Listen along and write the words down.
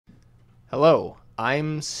Hello,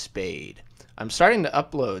 I'm Spade. I'm starting to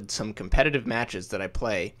upload some competitive matches that I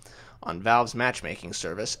play on Valve's matchmaking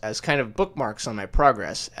service as kind of bookmarks on my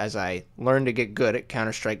progress as I learn to get good at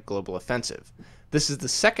Counter-Strike Global Offensive. This is the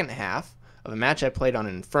second half of a match I played on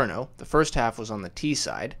Inferno. The first half was on the T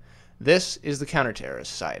side. This is the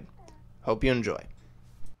counter-terrorist side. Hope you enjoy.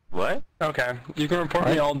 What? Okay, you can report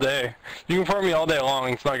me all day. You can report me all day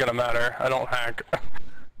long, it's not gonna matter. I don't hack.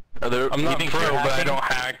 I'm not pro, but I don't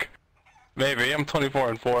hack. Maybe. I'm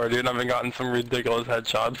 24-4, dude. I've been gotten some ridiculous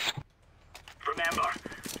headshots. Remember,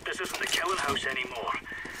 this isn't the killing house anymore.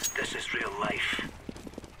 This is real life.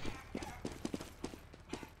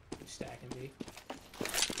 Stacking B.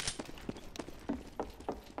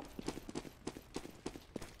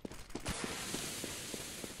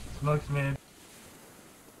 Smokes mid.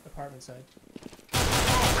 Apartment side.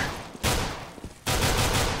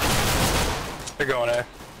 They're going A.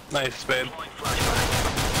 Nice, Spade.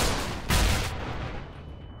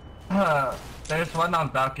 There's one on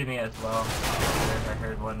balcony as well. I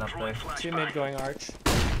heard one up there. Two mid going arch.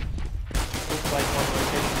 Looks like one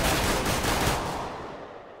rotating back.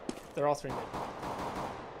 They're all three mid.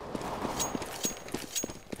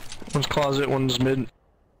 One's closet, one's mid.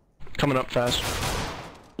 Coming up fast.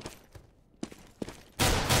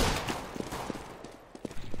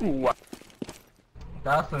 Ooh.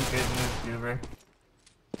 That's some good news, Goober.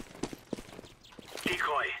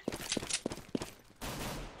 Decoy.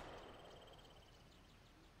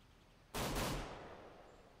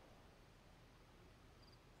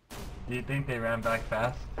 Do you think they ran back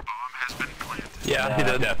fast? Yeah, he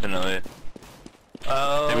did. Definitely.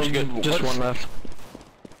 We should go, just one left.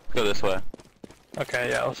 Go this way. Okay,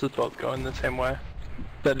 yeah, let's just both go in the same way.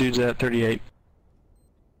 That dude's at 38.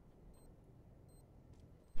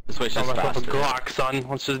 This way's just faster. A Glock, son.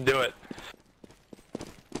 Let's just do it.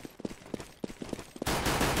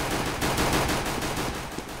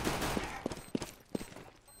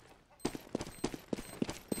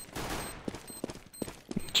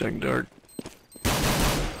 Check dark.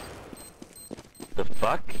 The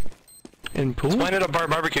fuck? In pool? He's playing at a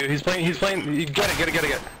barbecue. He's playing, you get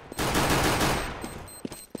it.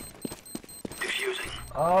 Defusing.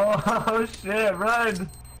 Oh shit, run!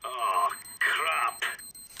 Oh, crap.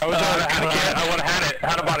 I wish I would've had a kid. I would've had it.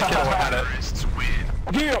 Had about a kid, I would've had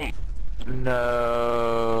it. Damn!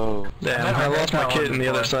 No. Damn, I lost my kid in the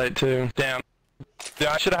other side too. Damn.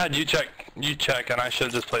 Yeah, I should've had you check, and I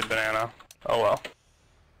should've just played banana. Oh well.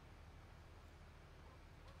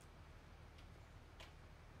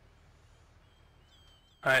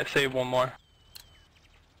 Alright, save one more.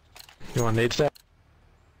 You want nade stat?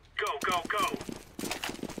 Go.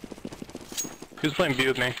 Who's playing B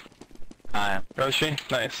with me? I am. Roshi?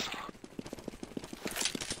 Nice.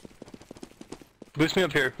 Boost me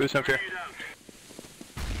up here, That's what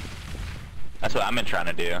I've been trying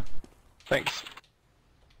to do. Thanks.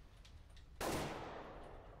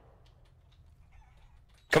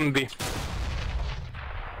 Come B.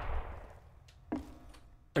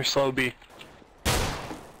 They're slow B.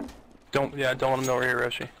 Don't let him know we're here,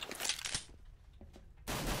 Roshi.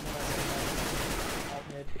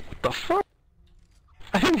 The fuck?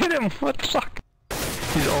 I didn't hit him, what the fuck?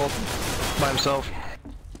 He's all by himself.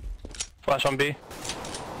 Flash on B.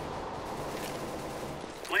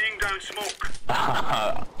 Laying down smoke.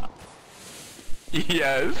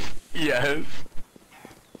 Yes.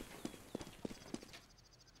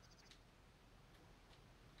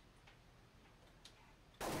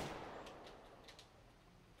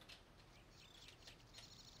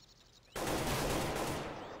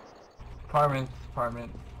 Apartment.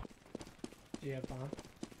 Do you have bomb?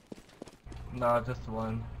 No, just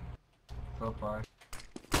one. So far.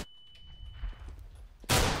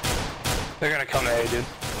 They're gonna come A, dude.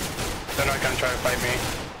 They're not gonna try to fight me.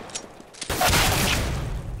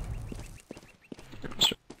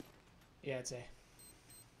 Yeah, it's A.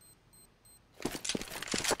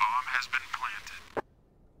 Bomb has been planted.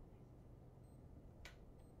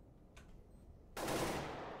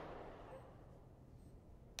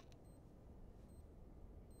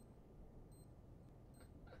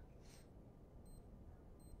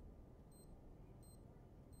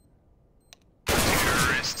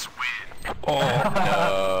 Terrorists win. Oh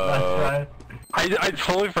no. That's right. I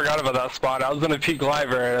totally forgot about that spot. I was gonna peek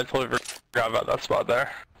live and I totally forgot about that spot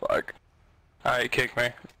there. Fuck. Alright, kick me.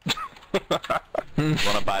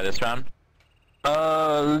 Wanna buy this round?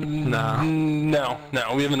 No. No,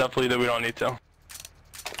 we have enough lead that we don't need to.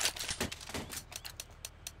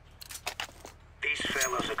 These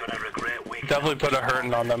fellas are gonna regret waking Definitely up. put a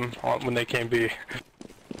hurting on them when they came B.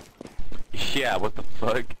 Yeah, what the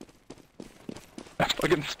fuck? That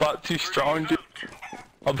fucking spot too strong, dude.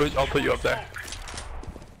 I'll put you up there.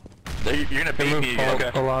 You're gonna bait me again.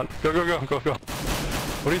 Okay. A lot. Go.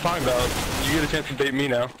 What are you talking about? You get a chance to bait me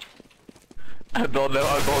now. I don't know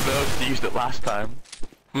if you used it last time.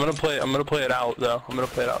 I'm gonna play it out though. I'm gonna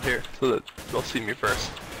play it out here so that they'll see me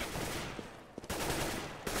first.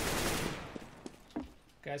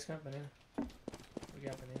 Guys, come up banana. We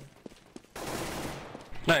got banana.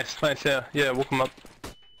 Nice, yeah, we'll come up.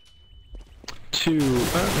 Two,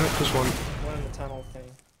 just one. One in the tunnel thing.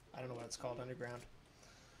 I don't know what it's called, underground.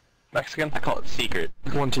 Mexican? I call it secret.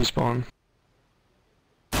 One T-spawn.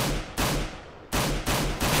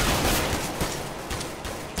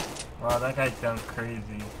 Wow, that guy jumped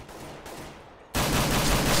crazy.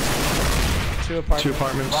 Two apartments. Two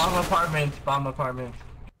apartments. Bomb apartments.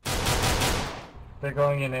 They're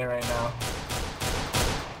going in there right now.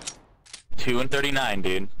 2 and 39,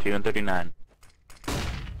 dude. 2 and 39. Bomb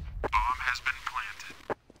has been planted.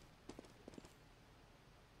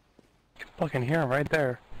 I can fucking hear him right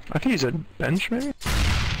there. I think he's a bench, maybe?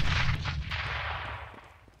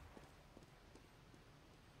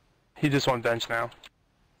 He just won bench now.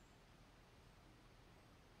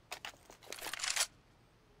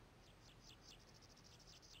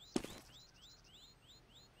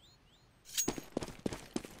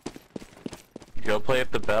 Go play up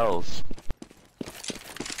the bells.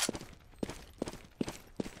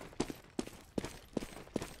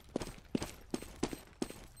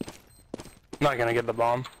 Not gonna get the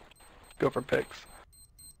bomb. Go for picks.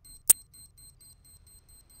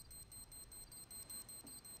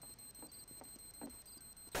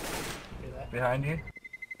 Behind you.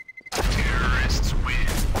 Terrorists win.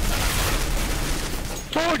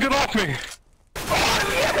 Oh, get off me!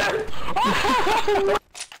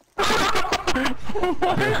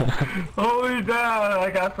 Holy damn!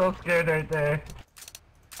 I got so scared right there.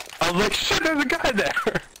 I was like, shit, there's a guy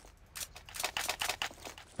there!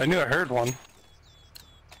 I knew I heard one.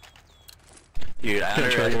 Dude, I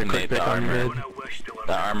underestimate the armor.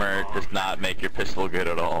 The armor does not make your pistol good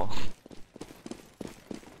at all.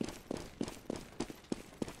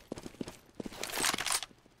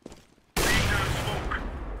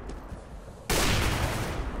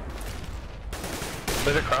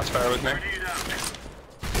 There's a crossfire with me.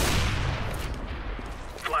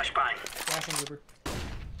 Flashbang. Flashing Uber.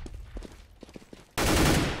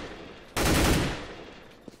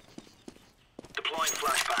 Deploying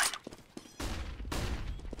flashbang.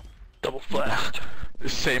 Double flashed.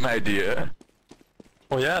 Same idea.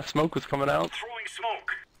 Well, yeah, smoke was coming out. Throwing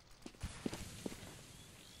smoke.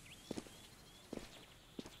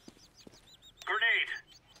 Grenade.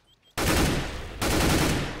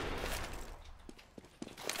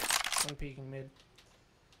 One peeking mid.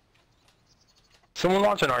 Someone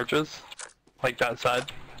watching arches, like that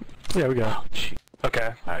side. Yeah, we got.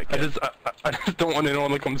 Okay. Alright, I just don't want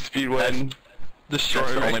anyone to come speedway and destroy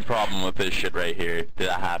That's the me. only problem with this shit right here. If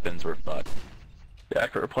that happens, we're fucked. Yeah,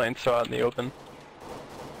 we're playing so out in the open.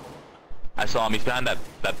 I saw him. He's behind that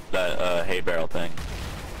hay barrel thing.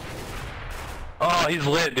 Oh, he's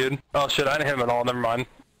lit, dude. Oh shit, I didn't hit him at all. Never mind.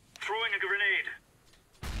 Throwing a grenade.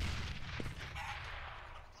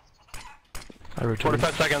 I rotated.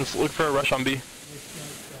 45 seconds. Look for a rush on B.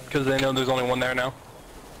 Because they know there's only one there now.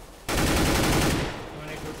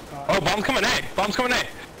 Oh, bomb's coming A! Bomb's coming A!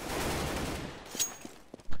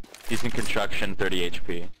 He's in construction, 30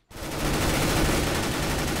 HP.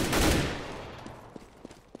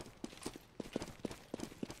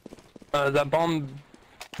 That bomb...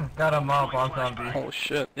 Got him all. Bombs on B. Oh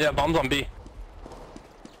shit. Yeah, bomb's on B.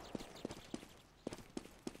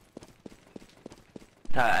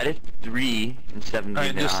 I did 3 and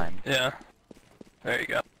 79. Alright, yeah. There you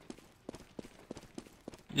go.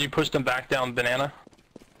 You pushed him back down banana?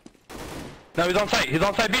 No, he's on site. He's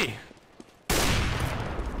on site B.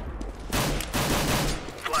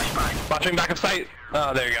 Flashbang. Watching back of sight.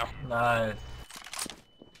 Oh, there you go. Nice.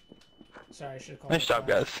 Sorry, I should have called. Nice job,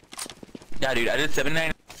 guys. Yeah, dude, I did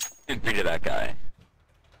 79 and 3 to that guy.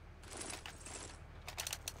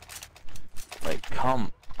 Like,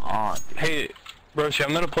 come on, dude. Hey, Roshi,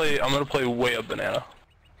 I'm gonna play way up banana.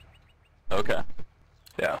 Okay.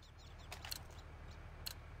 Yeah.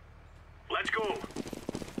 Let's go.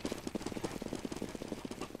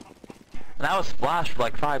 And I was splashed for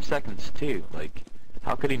like 5 seconds too. Like,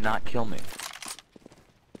 how could he not kill me?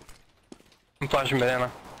 I'm flashing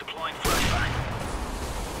banana. Deploying flashbang.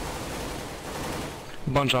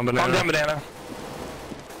 Bunch on banana. Bomb down banana.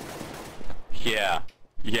 Yeah.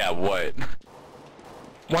 Yeah, what?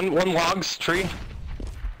 One logs, tree.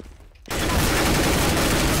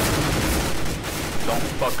 Don't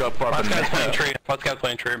fuck up our Last guy's playing banana. tree. Last guy's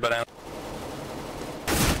playing tree, banana.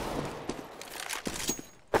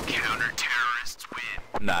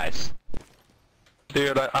 Nice.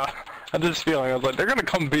 Dude, I had this feeling. I was like, they're gonna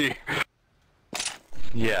come B.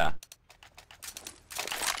 Yeah.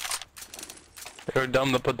 They were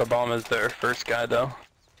dumb to put the bomb as their first guy, though.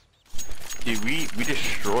 Dude, we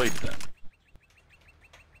destroyed them.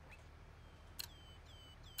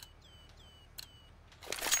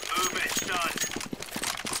 Move it, son.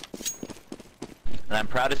 And I'm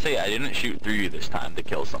proud to say I didn't shoot through you this time to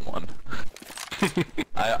kill someone.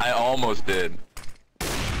 I almost did.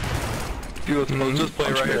 Dude, let's just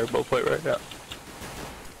play right here. We'll play right here.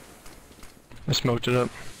 I smoked it up.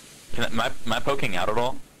 Am I poking out at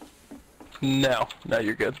all? No,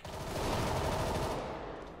 you're good.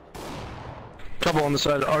 Trouble on the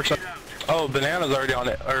side of our side. Oh, banana's already on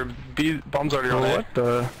it, or B bomb's already on it. What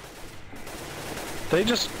the? They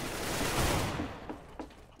just.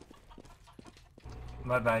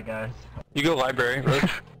 My bad, guys. You go library,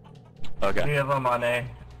 Roach. Okay. 3 of them on A.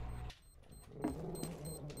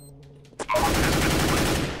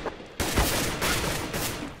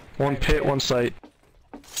 One pit, one site.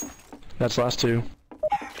 That's last 2.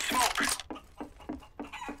 Smoke.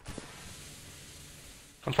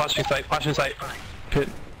 I'm flashing site, Pit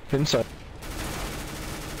inside.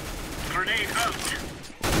 Grenade out.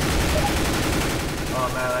 Oh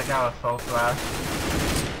man, that guy was so fast.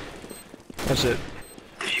 That's it.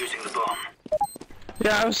 Defusing the bomb.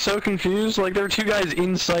 Yeah, I was so confused. Like, there were 2 guys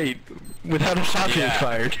in sight without a shot being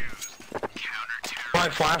fired. I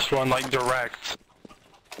flashed one, like, direct.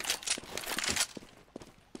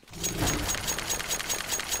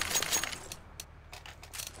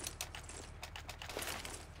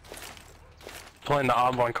 Pulling the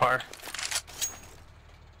odd one car.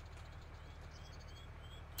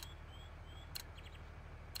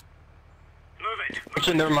 Move it.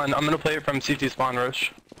 Actually, never mind. I'm gonna play it from CT spawn,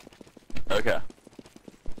 Roche. Okay.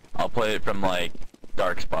 I'll play it from like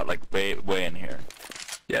dark spot, like way in here.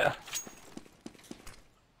 Yeah.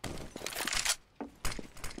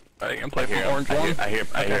 Alright, you gonna play I from hear him. orange one? I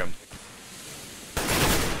hear him.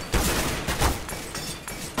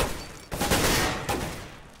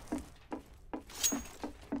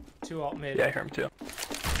 2 alt mid. Yeah, I hear him too.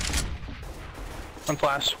 One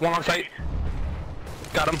flash. One on site.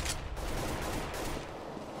 Got him.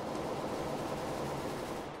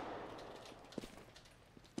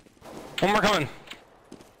 One more coming.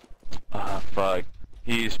 Fuck.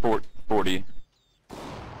 He's 40.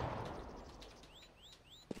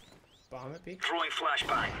 Bomb at B. Throwing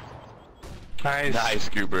flashbang. Nice. Nice,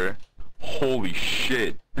 Goober. Holy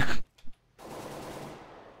shit.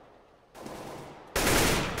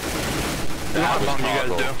 That was bomb you guys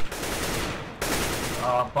toggle. do.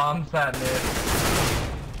 Bombs at mid.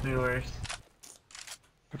 Sewers.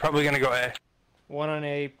 We're probably gonna go A. 1 on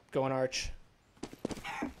A, going arch.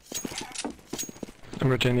 I'm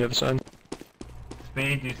rotating the other side.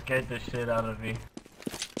 Spade, you scared the shit out of me.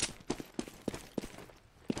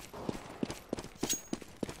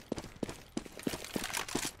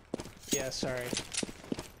 Yeah, sorry.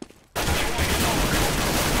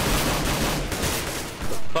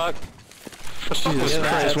 Fuck. Jesus Yeah,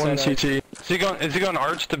 Christ, that's one alright. CT. Is he going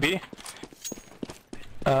arch to B?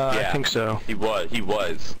 Yeah. I think so. He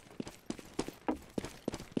was.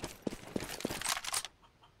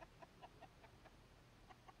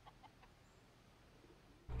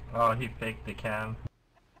 Oh, he faked the cam.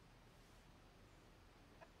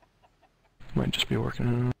 Might just be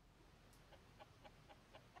working.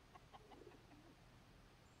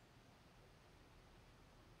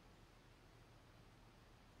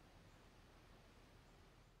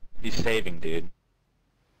 He's saving, dude.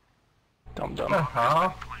 Dumb.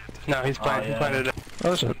 Huh? No, he's playing. yeah. He planted it. Oh,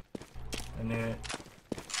 that's it. I knew it.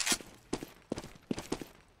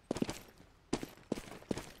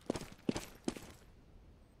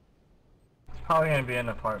 Probably gonna be in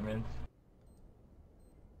apartments.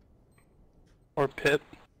 Or pit.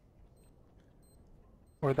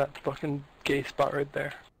 Or that fucking gay spot right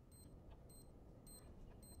there.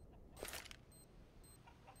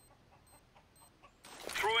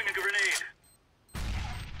 Throwing a grenade.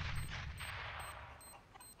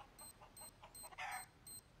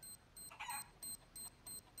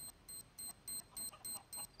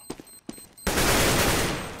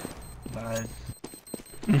 Nice.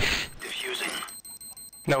 Defusing.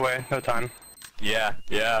 No way, no time. Yeah,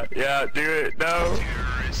 do it, no.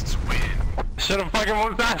 Terrorists win. Should've fucking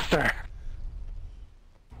went faster!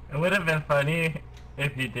 It would have been funny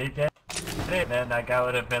if you did get it, man. That guy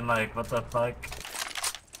would have been like, what the fuck?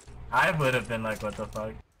 I would have been like, what the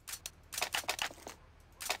fuck?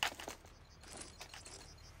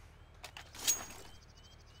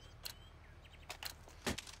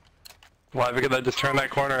 Why? Because I just turned that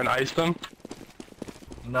corner and iced them?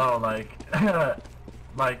 No, like,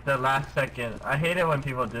 like the last second. I hate it when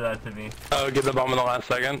people do that to me. Oh, get the bomb in the last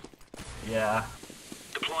second? Yeah.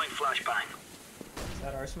 Deploying flashbang. Is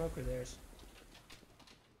that our smoke or theirs?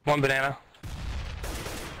 One banana.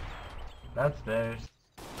 That's theirs.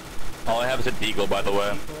 All I have is a deagle, by the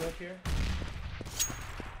way. People up here?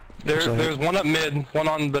 There's one up mid, one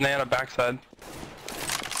on banana backside.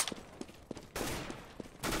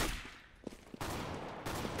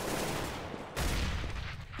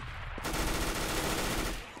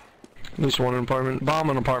 At least one in apartment.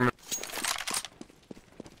 Bomb in apartment.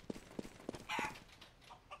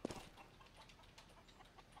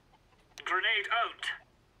 Grenade out.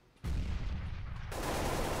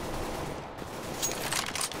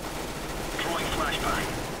 Throwing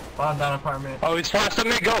flashbang. Bomb down apartment. Oh, he's flashed at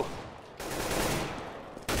me, go!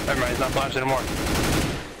 Never mind, he's not flashed anymore.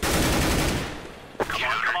 Come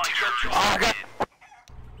on, jump. Oh, God.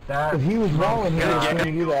 That. If he was rolling, he was going to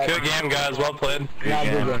do that. Good game, guys. Well played. Not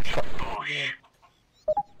good game.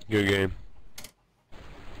 Good game.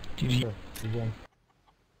 Sure, good game.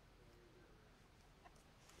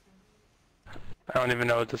 I don't even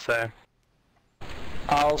know what to say.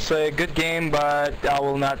 I'll say good game, but I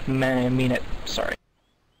will not mean it. Sorry.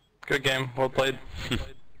 Good game. Well played.